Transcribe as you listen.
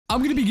I'm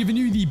going to be giving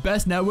you the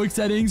best network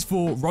settings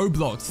for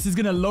Roblox. This is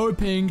going to lower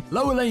ping,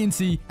 lower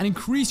latency, and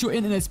increase your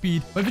internet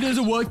speed. My videos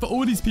will work for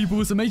all these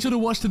people, so make sure to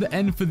watch to the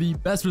end for the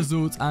best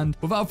results. And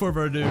without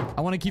further ado,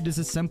 I want to keep this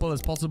as simple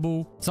as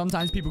possible.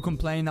 Sometimes people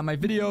complain that my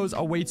videos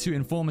are way too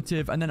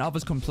informative, and then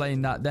others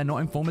complain that they're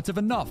not informative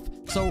enough.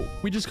 So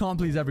we just can't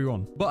please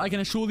everyone. But I can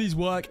assure these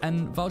work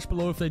and vouch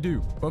below if they do.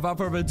 But without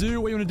further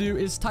ado, what you want to do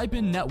is type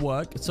in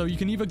network. So you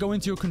can either go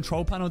into your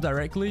control panel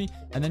directly,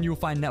 and then you'll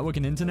find network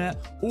and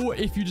internet. Or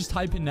if you just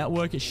type in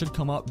network, it should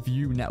come up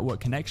view network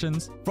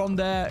connections. From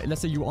there,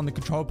 let's say you're on the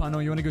control panel,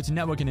 you want to go to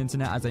network and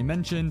internet as I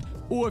mentioned.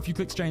 Or if you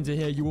click straight into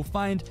here, you will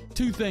find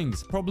two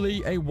things.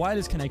 Probably a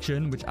wireless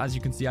connection, which as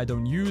you can see, I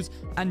don't use,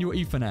 and your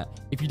Ethernet.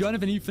 If you don't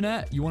have an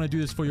Ethernet, you want to do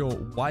this for your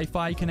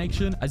Wi-Fi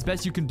connection as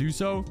best you can do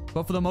so.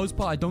 But for the most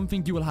part, I don't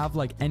think you will have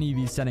like any of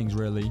these settings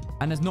really.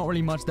 And there's not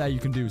really much there you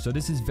can do. So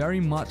this is very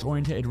much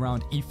oriented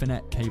around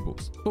Ethernet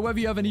cables. But whether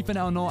you have an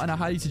Ethernet or not, and I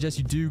highly suggest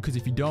you do, because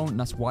if you don't,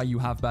 that's why you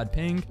have bad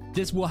ping,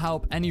 this will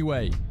help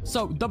anyway.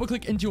 So double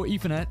click into your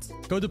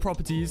Ethernet, go to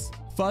properties.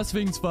 First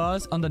things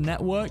first, under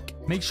network,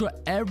 make sure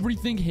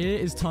everything here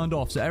is turned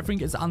off. So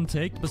everything is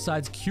unticked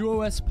besides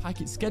QoS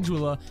packet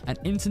scheduler and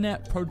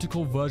internet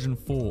protocol version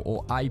 4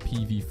 or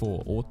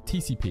IPv4 or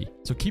TCP.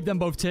 So keep them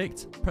both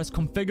ticked. Press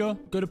configure,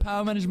 go to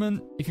power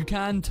management. If you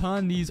can,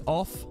 turn these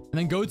off and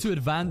then go to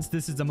advanced.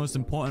 This is the most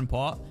important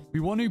part. We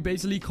want to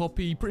basically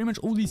copy pretty much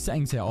all these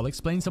settings here. I'll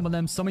explain some of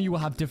them. Some of you will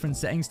have different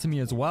settings to me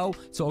as well.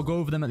 So I'll go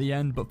over them at the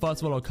end. But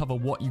first of all, I'll cover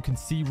what you can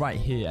see right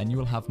here and you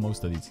will have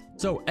most of these.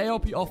 So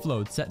ARP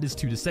offload, set this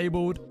to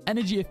disabled.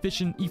 Energy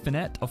efficient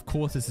Ethernet. Of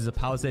course, this is a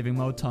power saving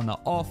mode. Turn that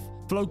off.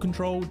 Flow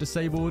control,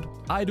 disabled.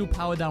 Idle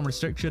power down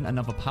restriction,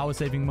 another power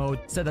saving mode.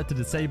 Set that to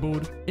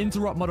disabled.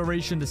 Interrupt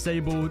moderation,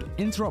 disabled.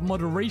 Interrupt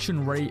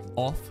moderation rate,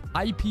 off.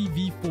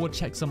 IPv4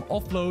 checksum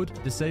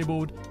offload,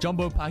 disabled.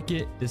 Jumbo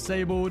packet,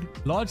 disabled.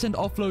 Large send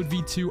offload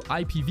v2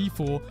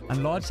 IPv4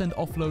 and large send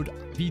offload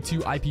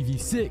v2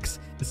 IPv6,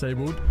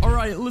 disabled. All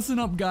right, listen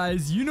up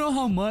guys. You know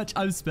how much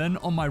I've spent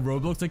on my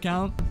Roblox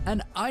account,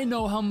 and I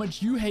know how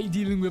much you hate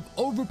dealing with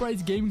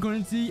overpriced game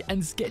currency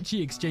and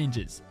sketchy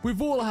exchanges.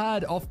 We've all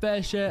had our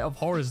fair share of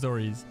horror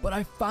stories, but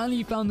I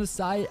finally found the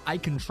site I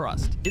can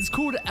trust. It's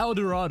called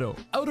Eldorado.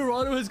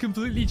 Eldorado has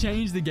completely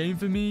changed the game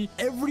for me.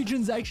 Every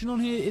transaction on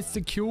here is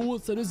secure,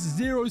 so there's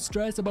zero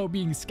stress about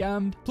being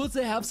scammed. Plus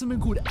they have something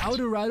called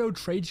Eldorado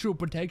Trade Shield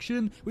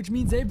Protection, which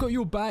means they've got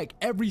your back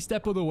every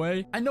step of the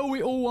way. I know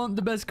we all want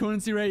the best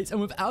currency rates, and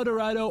with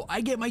Eldorado,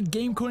 I get my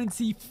game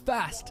currency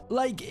fast,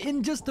 like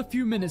in just a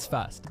few minutes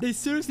fast. They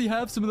seriously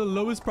have some of the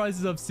lowest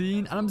prices I've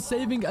seen, and I'm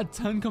saving a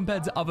ton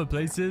compared to other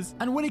places.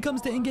 And when it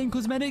comes to in-game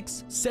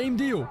cosmetics, same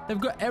deal. They've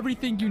got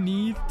everything you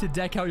need to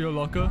deck out your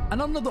locker.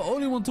 And I'm not the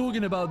only one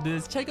talking about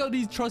this. Check out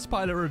these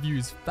Trustpilot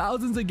reviews.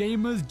 Thousands of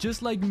gamers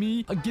just like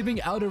me are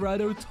giving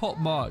Eldorado top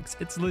marks.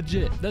 It's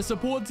legit. Their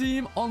support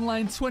team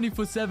online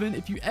 24/7.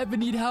 If you ever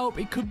need help,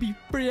 it could be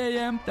 3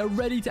 a.m. They're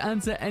ready to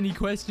answer any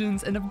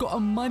questions, and they've got a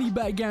money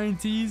back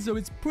guarantee, so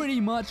it's pretty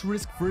much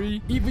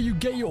risk-free. Either you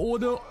get your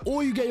order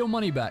or you get your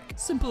money back.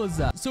 Simple as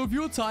that. So if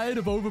you're tired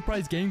of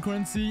overpriced game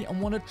currency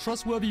and want a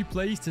trustworthy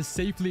place to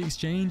safely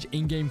exchange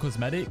in-game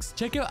cosmetics,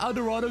 check out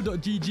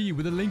Eldorado.gg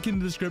with a link in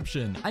the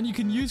description, and you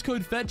can use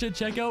code FETCH at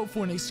checkout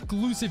for an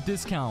exclusive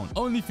discount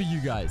only for you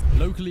guys.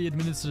 Locally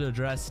administered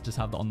address, just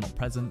have that on not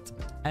present.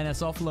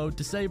 NS offload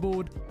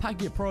disabled.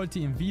 Packet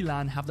priority and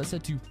VLAN, have that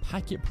set to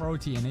packet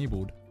priority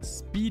enabled.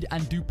 Speed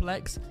and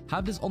duplex,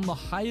 have this on the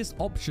highest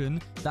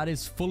option, that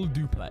is full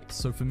duplex.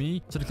 So for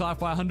me, so to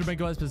clarify, 100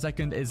 megabytes per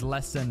second is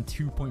less than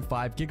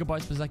 2.5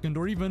 gigabytes per second,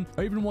 or even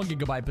 1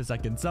 gigabyte per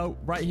second. So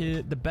right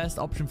here, the best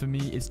option for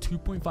me is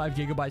 2.5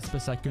 gigabytes per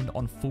second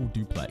on full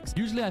duplex.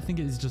 Usually I think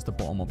it is just the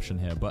bottom option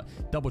here, but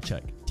double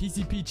check.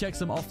 TCP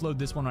checksum offload,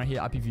 this one right here,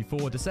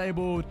 IPv4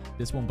 disabled.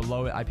 This one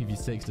below it,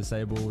 IPv6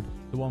 disabled.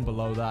 The one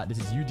below that, this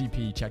is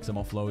UDP checksum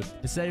offload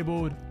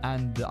disabled,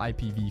 and the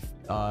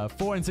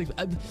IPv4 and 6,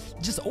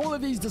 just all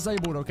of these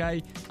disabled.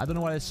 Okay, I don't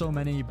know why there's so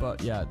many,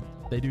 but yeah,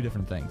 they do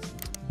different things.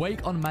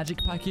 Wake on magic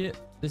packet.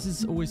 This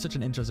is always such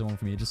an interesting one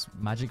for me. Just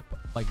magic,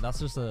 like that's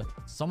just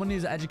someone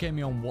needs to educate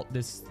me on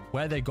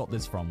where they got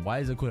this from. Why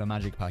is it called a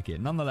magic packet?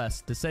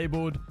 Nonetheless,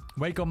 disabled.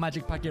 Wake on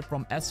magic packet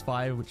from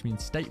S5, which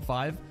means state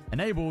 5,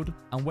 enabled,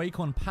 and wake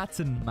on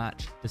pattern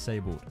match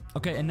disabled.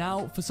 Okay, and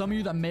now for some of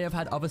you that may have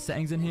had other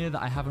settings in here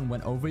that I haven't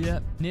went over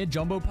yet, near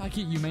jumbo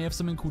packet, you may have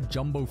something called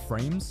jumbo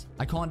frames.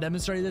 I can't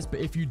demonstrate this, but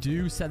if you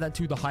do, set that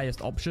to the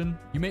highest option.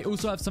 You may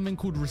also have something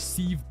called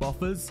receive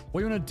buffers.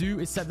 What you want to do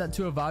is set that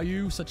to a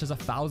value such as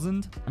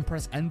 1,000 and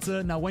press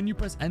enter. Now, when you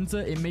press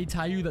enter, it may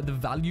tell you that the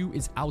value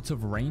is out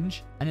of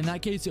range. And in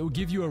that case, it will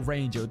give you a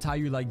range. It will tell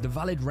you like the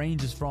valid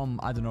range is from,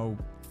 I don't know,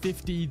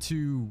 50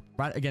 to,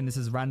 again, this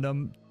is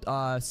random,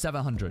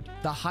 700.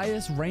 The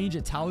highest range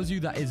it tells you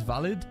that is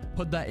valid,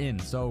 put that in.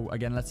 So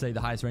again, let's say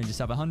the highest range is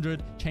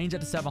 700, change it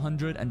to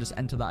 700 and just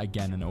enter that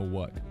again and it'll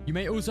work. You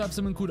may also have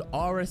something called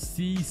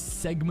RSC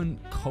segment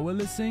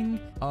coalescing,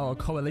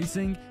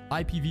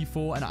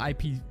 IPv4 and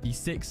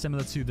IPv6,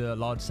 similar to the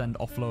large send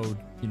offload,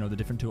 you know, the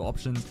different two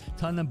options.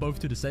 Turn them both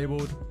to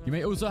disabled. You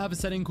may also have a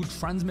setting called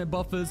transmit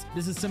buffers.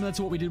 This is similar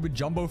to what we did with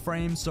jumbo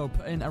frames. So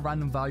put in a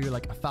random value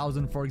like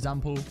 1000, for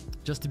example,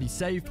 just to be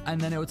safe. And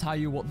then it will tell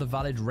you what the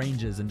valid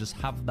range is and just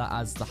have that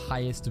as the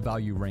highest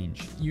value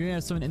range. You may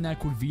have something in there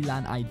called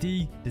VLAN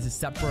ID. This is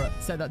separate.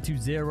 Set that to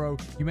 0.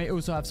 You may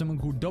also have something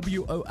called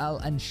WOL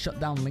and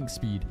shutdown link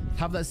speed.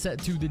 Have that set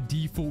to the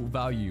default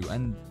value.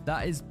 And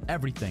that is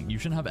everything. You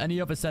shouldn't have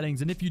any other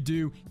settings. And if you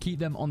do, keep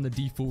them on the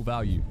default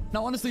value.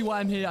 Now, honestly, while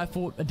I'm here, I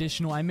thought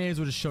additional, I may as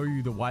well just show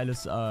you the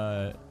wireless,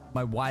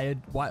 my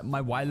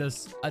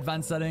wireless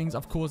advanced settings.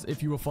 Of course,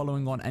 if you were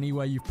following on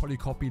anywhere, you've probably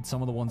copied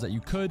some of the ones that you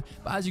could,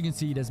 but as you can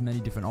see, there's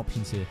many different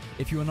options here.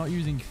 If you are not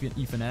using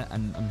Ethernet,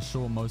 and I'm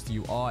sure most of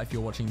you are if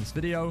you're watching this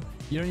video,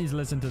 you don't need to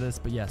listen to this,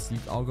 but yes,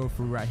 I'll go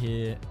through right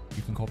here.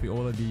 You can copy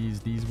all of these.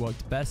 These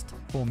worked best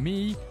for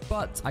me,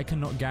 but I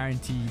cannot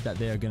guarantee that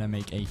they are going to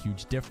make a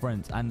huge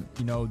difference. And,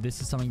 you know,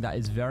 this is something that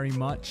is very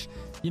much,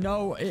 you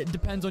know, it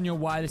depends on your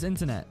wireless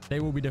internet. They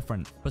will be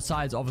different.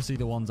 Besides, obviously,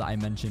 the ones that I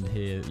mentioned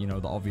here, you know,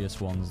 the obvious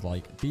ones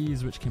like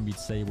these, which can be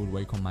disabled,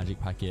 Wacom Magic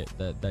Packet,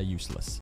 they're useless.